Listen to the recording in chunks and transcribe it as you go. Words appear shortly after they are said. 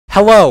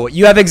Hello,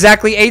 you have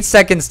exactly 8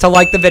 seconds to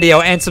like the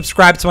video and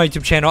subscribe to my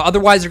YouTube channel.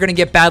 Otherwise, you're going to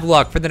get bad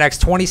luck for the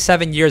next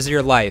 27 years of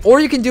your life.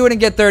 Or you can do it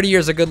and get 30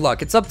 years of good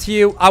luck. It's up to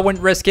you. I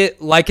wouldn't risk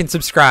it. Like and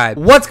subscribe.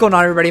 What's going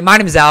on, everybody? My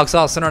name is Alex,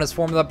 also known as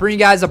Formula. Bringing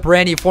you guys a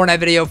brand new Fortnite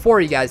video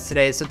for you guys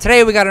today. So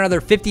today we got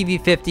another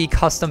 50v50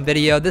 custom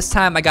video. This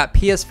time I got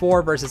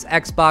PS4 versus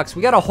Xbox.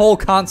 We got a whole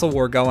console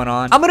war going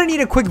on. I'm going to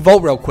need a quick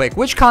vote real quick.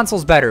 Which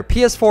console's better,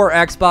 PS4 or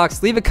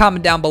Xbox? Leave a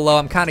comment down below.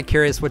 I'm kind of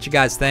curious what you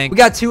guys think. We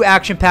got 2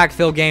 action-packed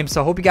filled games,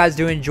 so hope you guys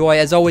do enjoy.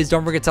 As always,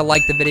 don't forget to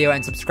like the video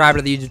and subscribe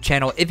to the YouTube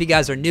channel if you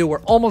guys are new.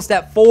 We're almost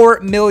at 4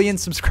 million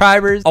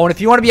subscribers. Oh, and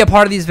if you want to be a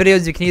part of these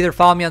videos, you can either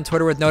follow me on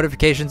Twitter with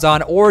notifications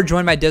on or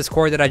join my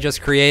Discord that I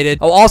just created.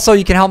 Oh, also,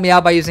 you can help me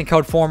out by using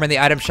code FORM in the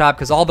item shop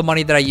because all the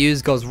money that I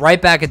use goes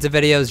right back into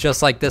videos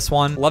just like this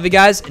one. Love you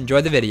guys.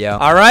 Enjoy the video.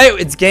 All right,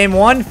 it's game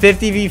 1,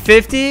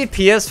 50v50,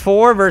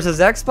 PS4 versus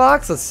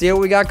Xbox. Let's see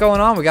what we got going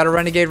on. We got a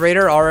Renegade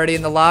Raider already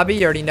in the lobby.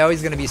 You already know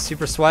he's going to be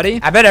super sweaty.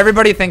 I bet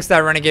everybody thinks that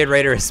Renegade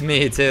Raider is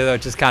me too,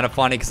 which is kind of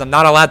funny because I'm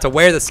not allowed to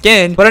wear the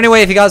skin. But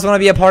anyway, if you guys want to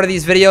be a part of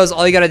these videos,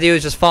 all you got to do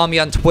is just follow me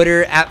on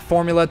Twitter at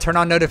Formula, turn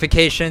on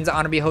notifications. I'm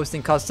going to be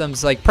hosting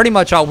customs like pretty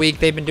much all week.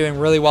 They've been doing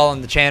really well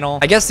on the channel.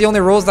 I guess the only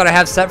rules that I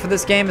have set for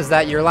this game is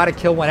that you're allowed to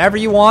kill whenever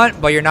you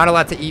want, but you're not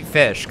allowed to eat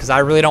fish because I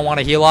really don't want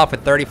to heal off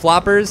with 30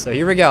 floppers. So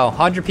here we go.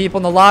 100 people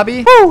in the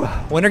lobby. Woo!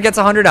 Winner gets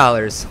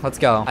 $100. Let's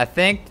go. I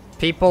think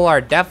people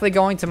are definitely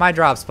going to my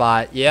drop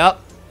spot. Yep.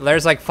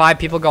 There's like 5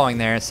 people going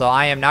there, so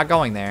I am not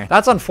going there.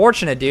 That's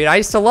unfortunate, dude. I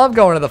used to love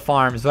going to the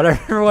farms, but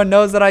everyone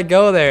knows that I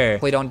go there.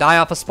 Hopefully don't die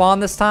off a spawn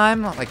this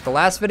time, like the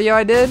last video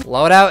I did.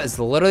 Loadout is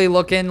literally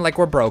looking like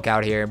we're broke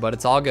out here, but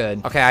it's all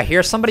good. Okay, I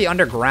hear somebody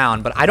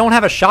underground, but I don't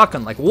have a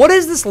shotgun. Like, what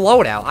is this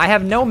loadout? I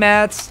have no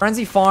mats.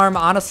 Frenzy Farm,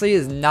 honestly,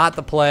 is not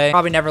the play.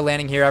 Probably never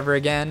landing here ever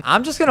again.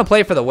 I'm just gonna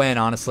play for the win,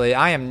 honestly.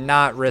 I am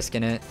not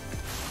risking it.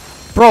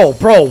 Bro,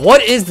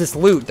 what is this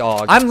loot,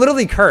 dog? I'm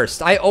literally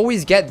cursed. I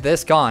always get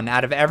this gun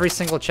out of every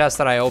single chest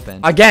that I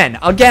open. Again.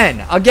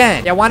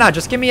 Yeah, why not?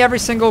 Just give me every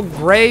single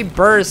gray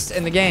burst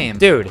in the game.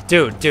 Dude.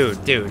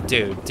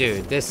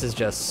 This is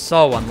just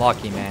so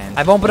unlucky, man.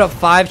 I've opened up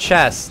 5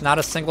 chests, not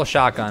a single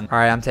shotgun. All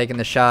right, I'm taking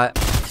the shot.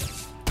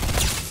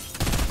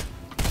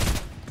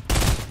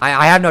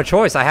 I have no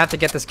choice. I have to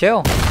get this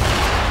kill.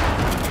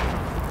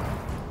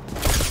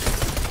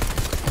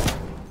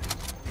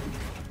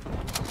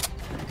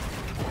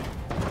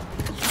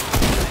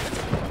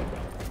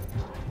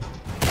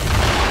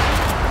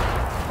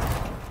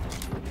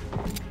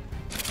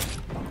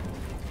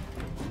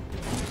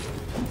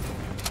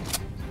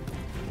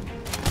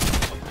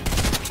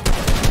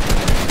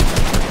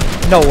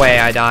 No way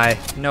I die.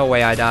 No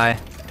way I die.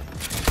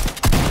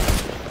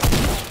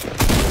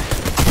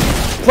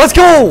 Let's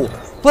go!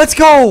 Let's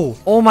go!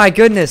 Oh my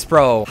goodness,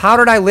 bro. How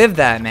did I live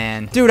that,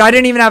 man? Dude, I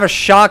didn't even have a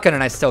shotgun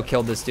and I still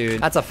killed this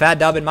dude. That's a fat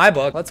dub in my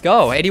book. Let's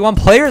go. 81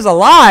 players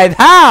alive.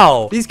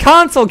 How? These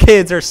console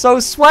kids are so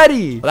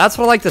sweaty. Well, that's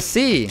what I like to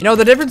see. You know,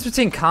 the difference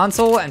between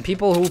console and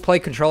people who play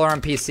controller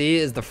on PC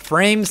is the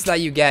frames that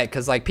you get.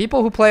 Because, like,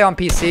 people who play on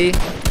PC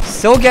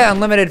still get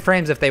unlimited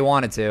frames if they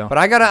wanted to. But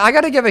I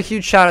gotta give a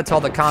huge shout out to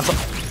all the console.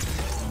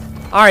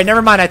 All right,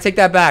 never mind. I take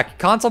that back.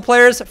 Console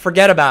players,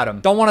 forget about them.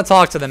 Don't want to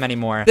talk to them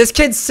anymore. This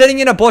kid's sitting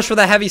in a bush with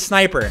a heavy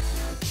sniper.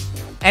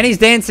 And he's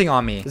dancing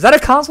on me. Is that a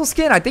console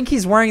skin? I think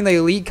he's wearing the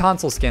elite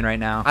console skin right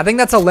now. I think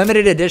that's a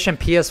limited edition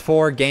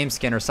PS4 game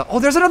skin or something. Oh,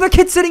 there's another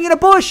kid sitting in a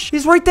bush.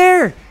 He's right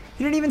there.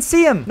 You didn't even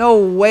see him. No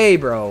way,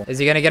 bro. Is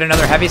he gonna get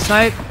another heavy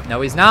snipe?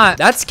 No, he's not.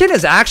 That skin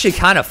is actually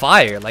kind of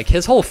fire. Like,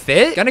 his whole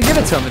fit, gonna give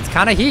it to him. It's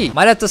kind of heat.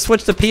 Might have to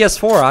switch to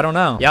PS4. I don't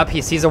know. Yep,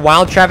 he sees a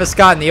wild Travis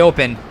Scott in the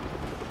open.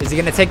 Is he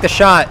gonna take the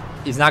shot?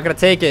 He's not gonna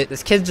take it.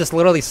 This kid's just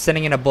literally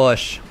sitting in a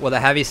bush with a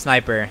heavy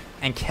sniper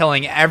and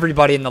killing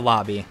everybody in the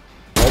lobby.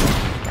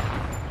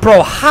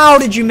 Bro, how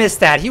did you miss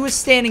that? He was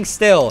standing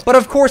still. But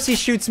of course he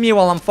shoots me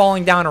while I'm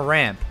falling down a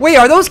ramp. Wait,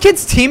 are those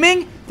kids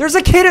teaming? There's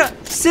a kid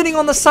sitting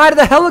on the side of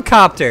the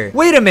helicopter.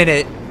 Wait a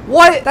minute.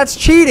 What? That's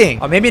cheating.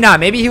 Oh, maybe not.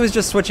 Maybe he was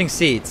just switching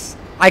seats.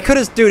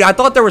 Dude, I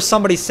thought there was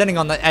somebody sitting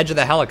on the edge of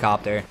the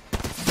helicopter.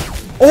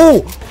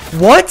 Oh,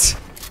 what?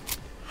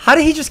 How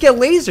did he just get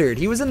lasered?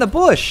 He was in the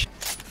bush.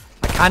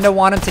 I kind of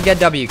want him to get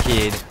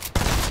W-keyed.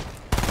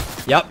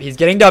 Yep, he's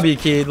getting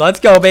W-keyed. Let's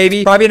go,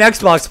 baby. Probably an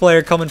Xbox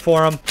player coming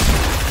for him.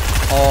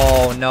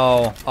 Oh,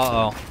 no.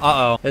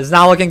 Uh-oh. It's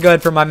not looking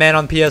good for my man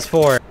on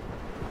PS4.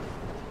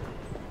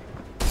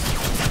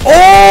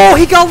 Oh,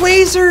 he got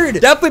lasered.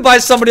 Definitely by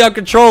somebody on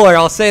controller,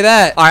 I'll say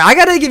that. All right, I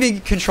gotta give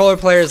you controller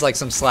players like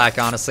some slack,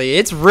 honestly.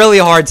 It's really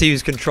hard to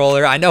use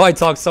controller. I know I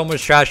talk so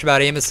much trash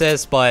about aim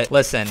assist, but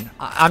listen,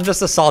 I'm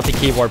just a salty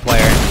keyboard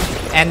player.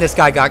 And this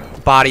guy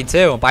got bodied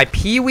too by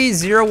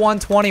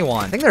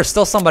Pee-wee0121. I think there's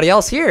still somebody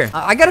else here.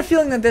 I got a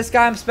feeling that this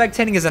guy I'm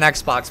spectating is an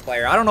Xbox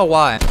player. I don't know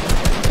why.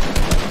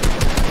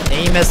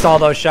 He missed all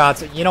those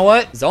shots. You know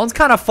what? Zone's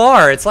kind of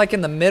far. It's like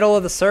in the middle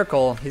of the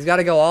circle. He's got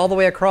to go all the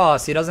way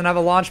across. He doesn't have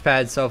a launch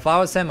pad, so if I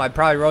was him, I'd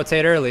probably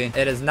rotate early.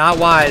 It is not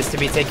wise to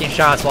be taking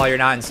shots while you're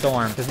not in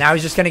storm, because now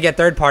he's just going to get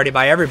third party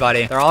by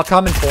everybody. They're all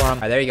coming for him. All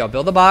right, there you go.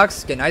 Build the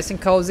box. Get nice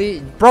and cozy.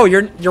 Bro,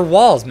 your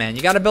walls, man.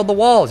 You got to build the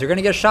walls. You're going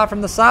to get shot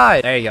from the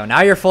side. There you go.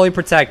 Now you're fully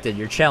protected.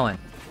 You're chilling.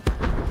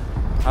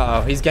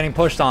 Uh-oh, he's getting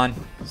pushed on.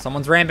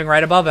 Someone's ramping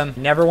right above him.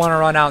 You never want to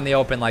run out in the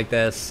open like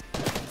this.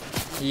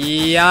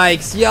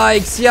 Yikes,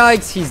 yikes,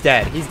 yikes. He's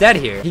dead. He's dead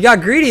here. He got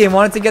greedy and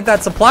wanted to get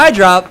that supply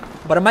drop,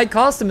 but it might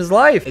cost him his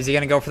life. Is he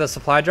going to go for the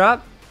supply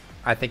drop?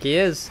 I think he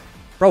is.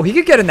 Bro, he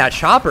could get in that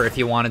chopper if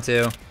he wanted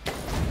to. All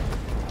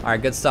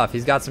right, good stuff.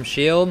 He's got some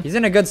shield. He's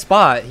in a good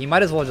spot. He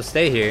might as well just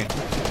stay here.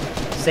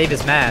 Save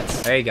his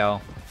mats. There you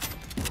go.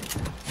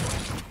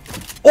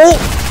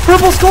 Oh,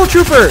 purple skull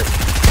trooper.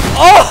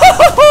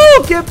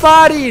 Oh, get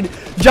bodied.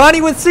 Johnny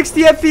with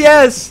 60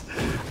 FPS.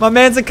 My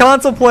man's a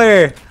console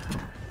player.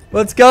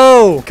 Let's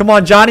go. Come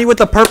on, Johnny with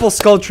the purple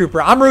skull trooper.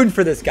 I'm rooting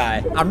for this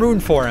guy. I'm rooting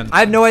for him.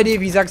 I have no idea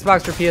if he's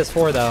Xbox or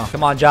PS4, though.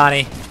 Come on,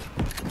 Johnny.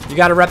 You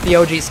got to rep the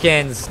OG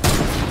skins.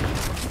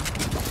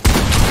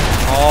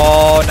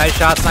 Oh, nice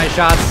shots, nice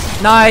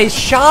shots. Nice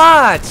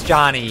shots,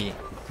 Johnny.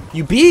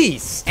 You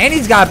beast. And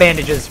he's got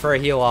bandages for a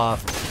heal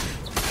off.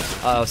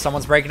 Uh-oh,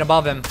 someone's breaking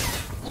above him.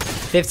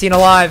 15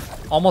 alive.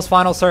 Almost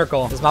final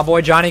circle. Is my boy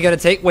Johnny going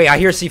to take... Wait, I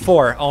hear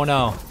C4. Oh,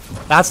 no.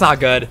 That's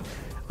not good.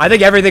 I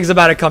think everything's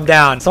about to come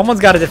down. Someone's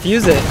got to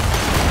defuse it.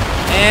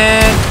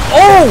 And...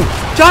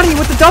 Oh! Johnny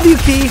with the W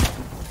key.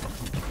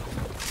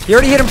 He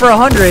already hit him for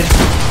 100.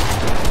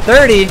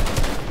 30.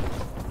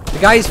 The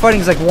guy he's fighting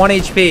is like 1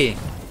 HP.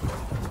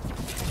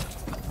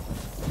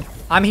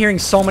 I'm hearing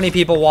so many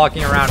people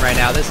walking around right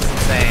now. This is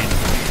insane.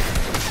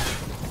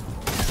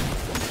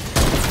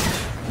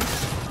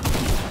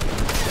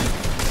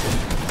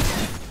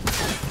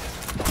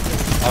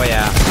 Oh,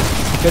 yeah.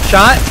 Good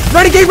shot.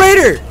 Renegade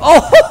Raider!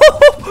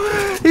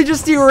 Oh! He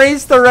just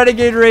erased the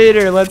Renegade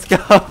Raider. Let's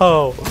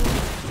go.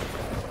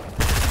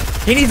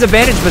 He needs a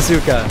bandage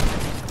bazooka.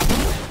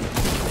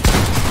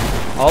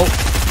 Oh.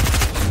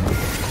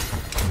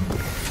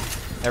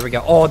 There we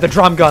go. Oh, the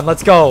drum gun.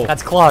 Let's go.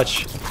 That's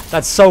clutch.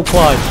 That's so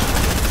clutch.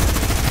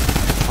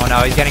 Oh, no.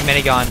 He's getting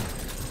minigun.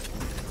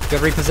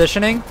 Good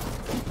repositioning.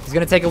 He's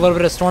going to take a little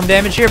bit of storm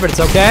damage here, but it's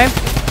okay.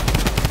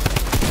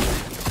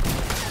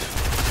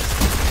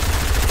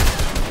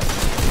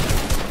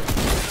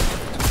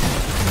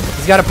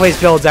 He's got to place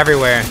builds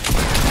everywhere.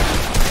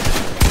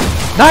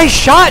 Nice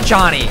shot,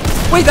 Johnny.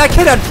 Wait, that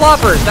kid had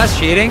floppers. That's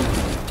cheating.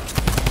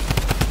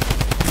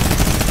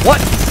 What?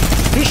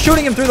 He's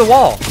shooting him through the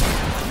wall.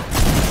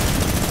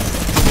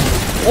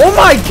 Oh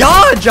my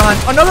god, John.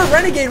 Another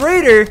Renegade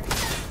Raider.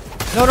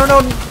 No, no,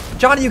 no.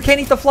 Johnny, you can't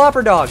eat the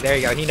flopper dog. There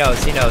you go. He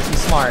knows. He knows. He's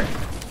smart.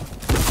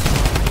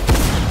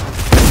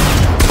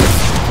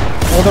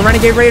 Oh, the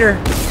Renegade Raider.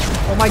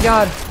 Oh my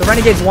god. The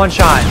Renegade's one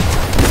shot.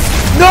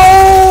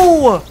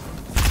 No!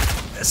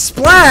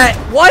 Splat?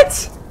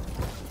 What?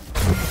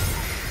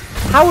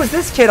 How is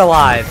this kid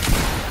alive?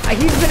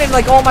 He's been in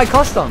like all my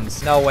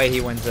customs. No way he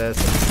wins this.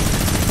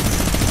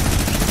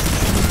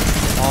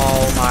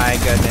 Oh my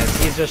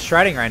goodness. He's just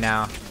shredding right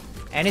now.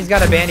 And he's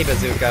got a bandy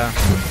bazooka.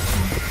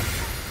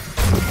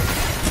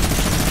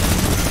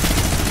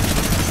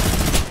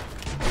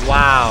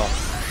 Wow.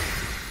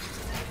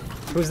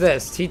 Who's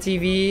this?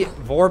 TTV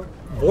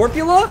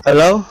Vorpula?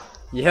 Hello?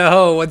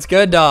 Yo, what's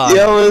good, dog?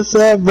 Yo, what's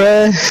up,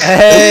 bro?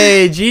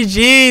 Hey,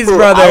 GG's,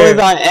 brother. I was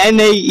on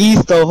NA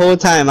East the whole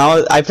time.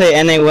 I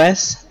played NA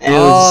West, and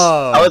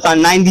I was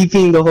on 90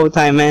 ping the whole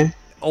time, man.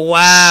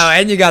 Wow,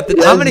 and you got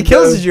the... How many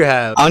kills did you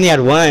have? I only had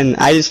one.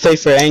 I just played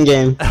for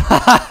endgame.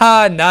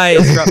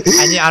 Nice, bro.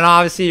 And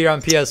obviously you're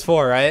on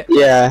PS4, right?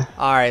 Yeah.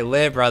 All right,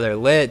 lit, brother.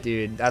 Lit,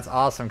 dude. That's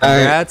awesome.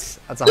 Congrats.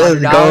 That's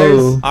 $100.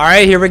 Go. All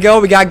right, here we go.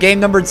 We got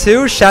game number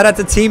 2. Shout out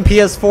to Team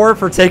PS4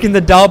 for taking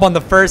the dub on the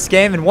first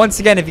game. And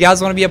once again, if you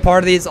guys want to be a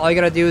part of these, all you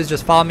got to do is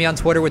just follow me on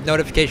Twitter with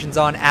notifications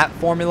on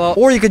 @Formula.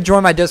 Or you could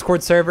join my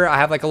Discord server. I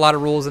have like a lot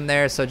of rules in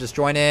there, so just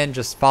join in.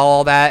 Just follow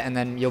all that, and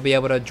then you'll be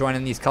able to join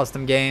in these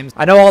custom games.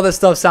 I know all this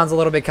stuff sounds a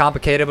little bit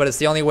complicated, but it's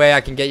the only way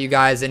I can get you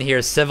guys in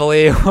here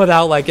civilly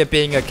without like it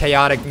being a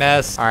chaotic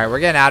mess. All right,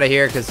 we're getting out of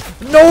here because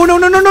no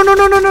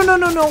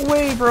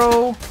way,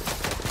 bro.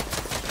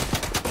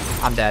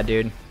 I'm dead,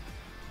 dude.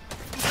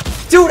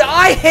 Dude,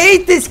 I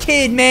hate this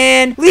kid,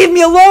 man. Leave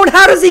me alone.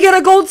 How does he get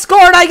a gold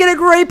scar and I get a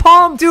gray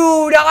palm?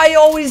 Dude, I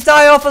always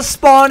die off a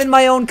spawn in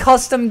my own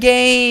custom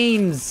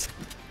games.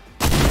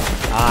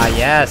 Ah,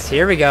 yes.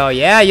 Here we go.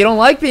 Yeah, you don't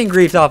like being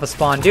griefed off a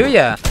spawn, do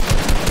ya?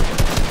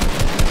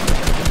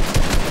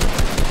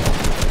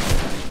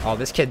 Oh,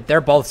 this kid,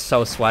 they're both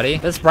so sweaty.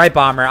 This Bright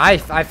Bomber, I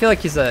feel like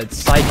he's a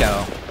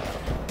psycho.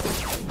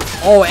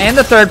 Oh, and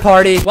the third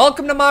party.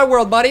 Welcome to my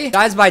world, buddy.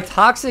 Guys, by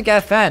Toxic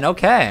FN.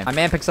 Okay. My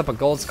man picks up a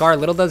gold scar.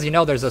 Little does he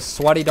know there's a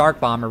sweaty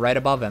Dark Bomber right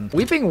above him.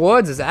 Weeping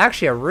Woods is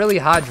actually a really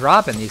hot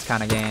drop in these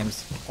kind of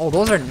games. Oh,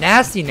 those are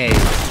nasty nades.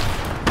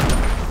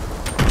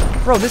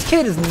 Bro, this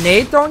kid, his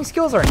nade throwing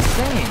skills are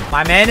insane.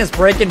 My man is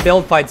breaking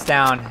build fights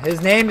down.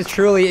 His name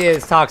truly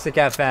is Toxic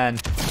FN.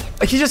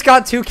 He just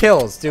got 2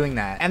 kills doing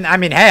that. And I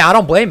mean, hey, I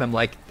don't blame him.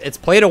 Like, it's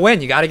play to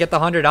win. You got to get the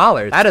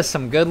 $100. That is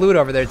some good loot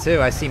over there,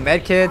 too. I see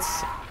medkits.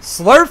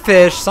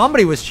 Slurpfish.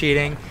 Somebody was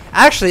cheating.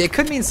 Actually, it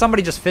could mean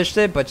somebody just fished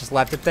it, but just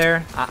left it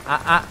there.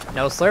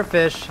 No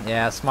slurpfish.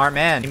 Yeah, smart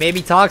man. He may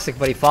be toxic,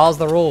 but he follows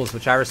the rules,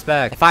 which I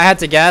respect. If I had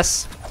to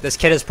guess, this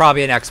kid is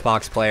probably an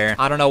Xbox player.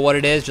 I don't know what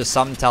it is, just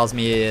something tells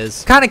me he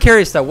is. Kind of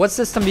curious, though. What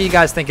system do you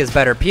guys think is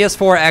better?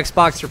 PS4,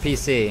 Xbox, or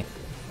PC?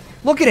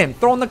 Look at him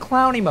throwing the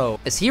clown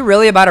emote. Is he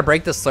really about to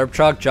break the slurp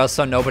truck just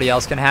so nobody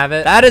else can have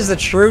it? That is the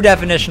true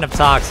definition of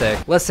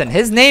toxic. Listen,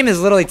 his name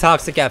is literally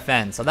Toxic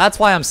FN, so that's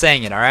why I'm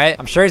saying it, all right?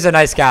 I'm sure he's a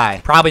nice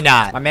guy. Probably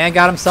not. My man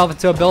got himself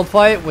into a build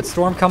fight with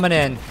Storm coming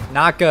in.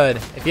 Not good.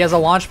 If he has a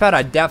launch pad,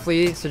 I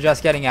definitely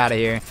suggest getting out of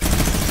here.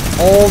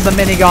 Oh, the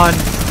minigun.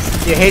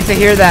 You hate to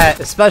hear that,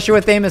 especially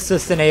with aim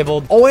assist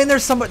enabled. Oh, and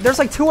there's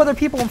like 2 other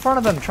people in front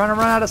of him trying to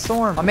run out of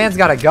Storm. My man's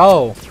gotta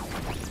go.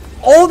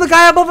 Oh, the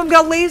guy above him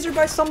got lasered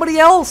by somebody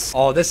else.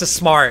 Oh, this is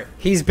smart.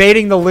 He's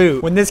baiting the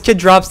loot. When this kid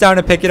drops down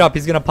to pick it up,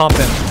 he's gonna pump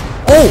him.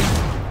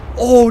 Oh!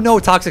 Oh, no.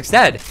 Toxic's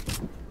dead.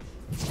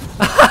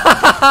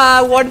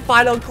 One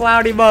final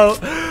clown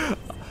emote.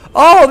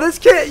 Oh, this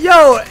kid.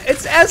 Yo,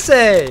 it's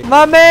SA.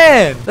 My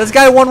man. This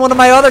guy won one of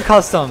my other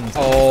customs.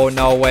 Oh,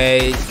 no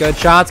way. Good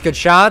shots. Good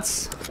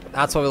shots.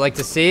 That's what we like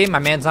to see. My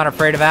man's not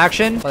afraid of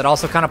action, but it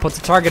also kind of puts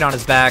a target on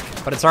his back.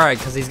 But it's all right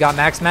because he's got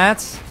max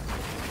mats.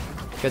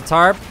 Good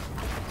tarp.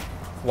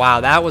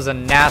 Wow, that was a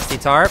nasty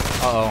tarp.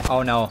 Uh-oh.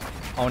 Oh, no.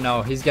 Oh,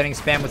 no. He's getting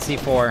spammed with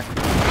C4.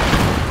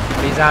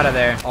 But he's out of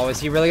there. Oh, is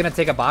he really going to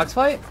take a box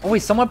fight? Oh,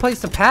 wait. Someone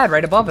placed a pad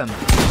right above him.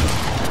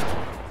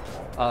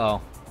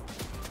 Uh-oh.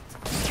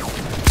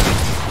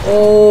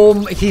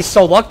 Oh, he's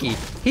so lucky.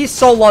 He's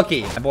so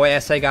lucky. My boy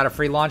SA got a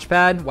free launch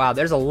pad. Wow,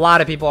 there's a lot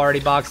of people already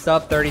boxed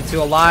up.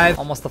 32 alive.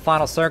 Almost the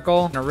final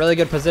circle. In a really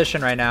good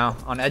position right now.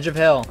 On edge of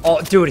hill.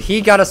 Oh, dude, he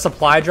got a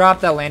supply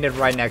drop that landed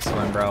right next to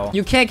him, bro.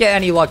 You can't get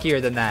any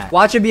luckier than that.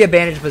 Watch it be a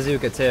bandage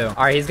bazooka, too.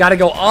 All right, he's got to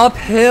go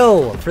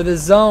uphill for the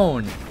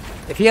zone.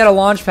 If he had a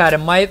launch pad, it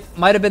might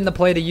have been the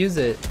play to use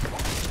it.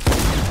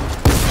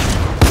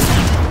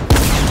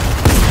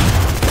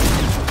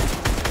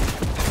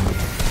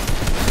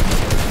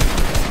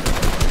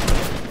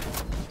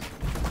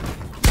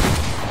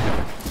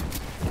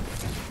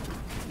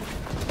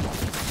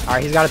 All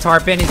right, he's got a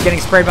tarp in. He's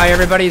getting sprayed by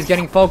everybody. He's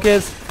getting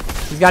focused.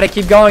 He's got to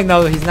keep going,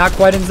 though. He's not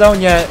quite in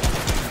zone yet.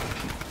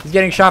 He's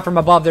getting shot from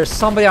above. There's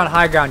somebody on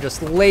high ground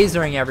just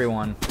lasering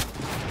everyone.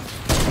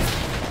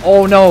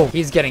 Oh, no.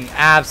 He's getting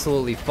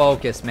absolutely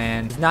focused,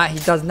 man. He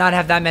does not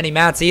have that many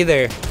mats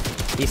either.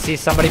 He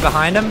sees somebody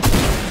behind him.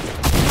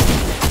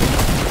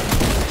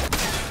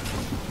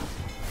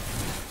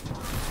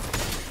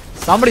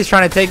 Somebody's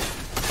trying to take...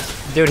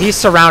 Dude, he's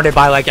surrounded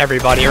by, like,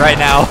 everybody right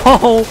now.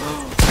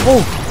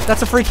 Oh.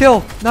 That's a free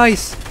kill.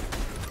 Nice.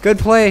 Good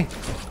play.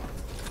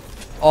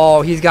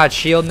 Oh, he's got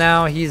shield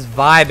now. He's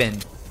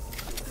vibing.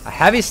 A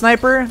heavy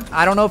sniper.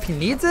 I don't know if he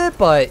needs it,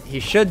 but he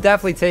should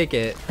definitely take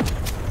it.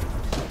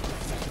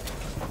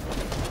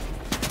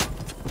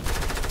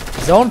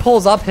 Zone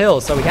pulls uphill,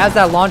 so he has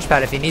that launch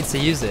pad if he needs to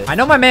use it. I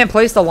know my man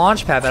placed a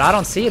launch pad, but I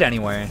don't see it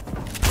anywhere.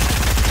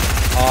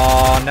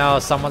 Oh, no.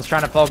 Someone's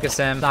trying to focus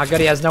him. Not good.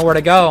 He has nowhere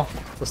to go.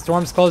 The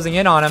storm's closing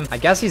in on him. I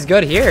guess he's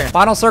good here.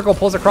 Final circle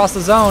pulls across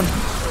the zone.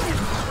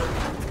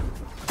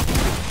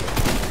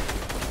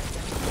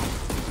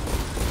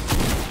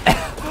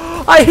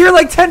 I hear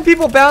like 10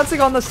 people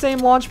bouncing on the same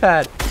launch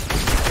pad.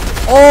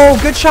 Oh,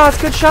 good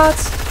shots, good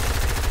shots.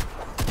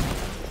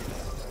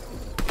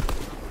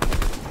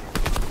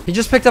 He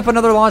just picked up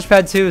another launch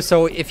pad too,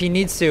 so if he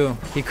needs to,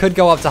 he could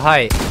go up to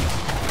height.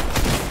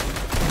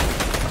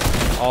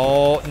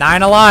 Oh,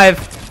 9 alive.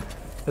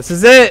 This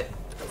is it.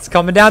 It's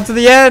coming down to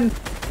the end.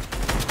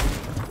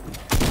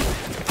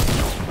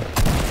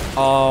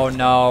 Oh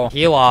no,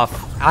 heal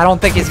off. I don't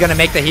think he's gonna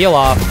make the heal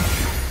off.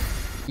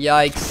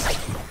 Yikes.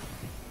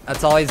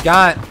 That's all he's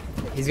got.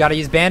 He's got to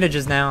use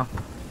bandages now.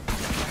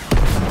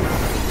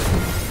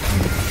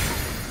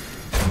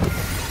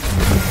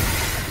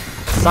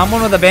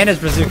 Someone with a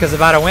bandage bazooka is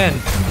about to win.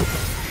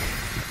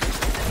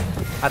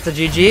 That's a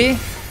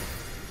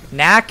GG.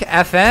 Knack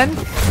FN.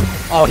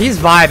 Oh, he's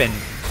vibing.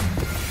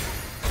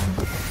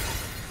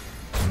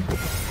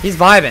 He's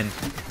vibing.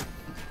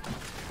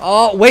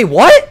 Oh, wait,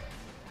 what?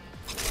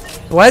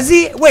 Was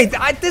he? Wait,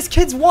 this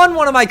kid's won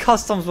one of my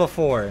customs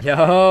before.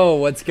 Yo,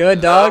 what's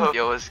good, dog?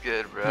 Yo, what's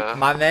good, bro?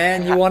 My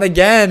man, you won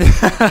again.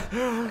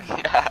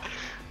 Yeah,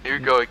 here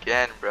we go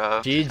again,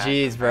 bro.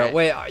 GG's, bro.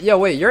 Wait,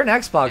 wait, you're an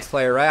Xbox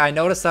player, right? I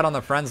noticed that on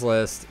the friends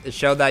list. It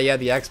showed that you had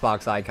the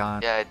Xbox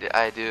icon. Yeah,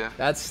 I do.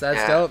 That's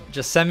dope.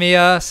 Just send me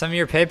your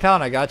PayPal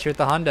and I got you at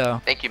the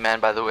hundo. Thank you, man,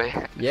 by the way.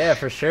 Yeah,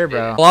 for sure,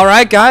 bro. Well, all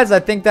right, guys.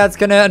 I think that's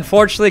going to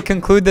unfortunately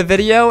conclude the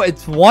video.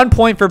 It's 1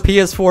 point for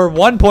PS4,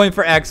 1 point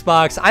for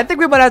Xbox. I think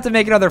we might have to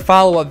make another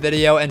follow-up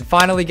video and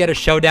finally get a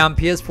showdown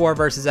PS4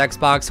 versus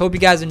Xbox. Hope you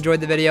guys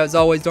enjoyed the video. As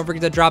always, don't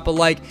forget to drop a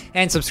like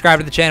and subscribe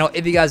to the channel.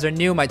 If you guys are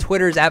new, my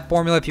Twitter is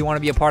 @Formula if you want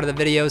to be a part of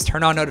the videos.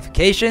 Turn on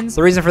notifications.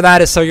 The reason for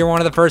that is so you're one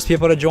of the first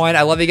people to join.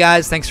 I love you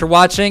guys. Thanks for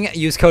watching.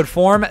 Use code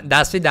FORM.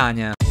 Das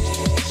vidanya.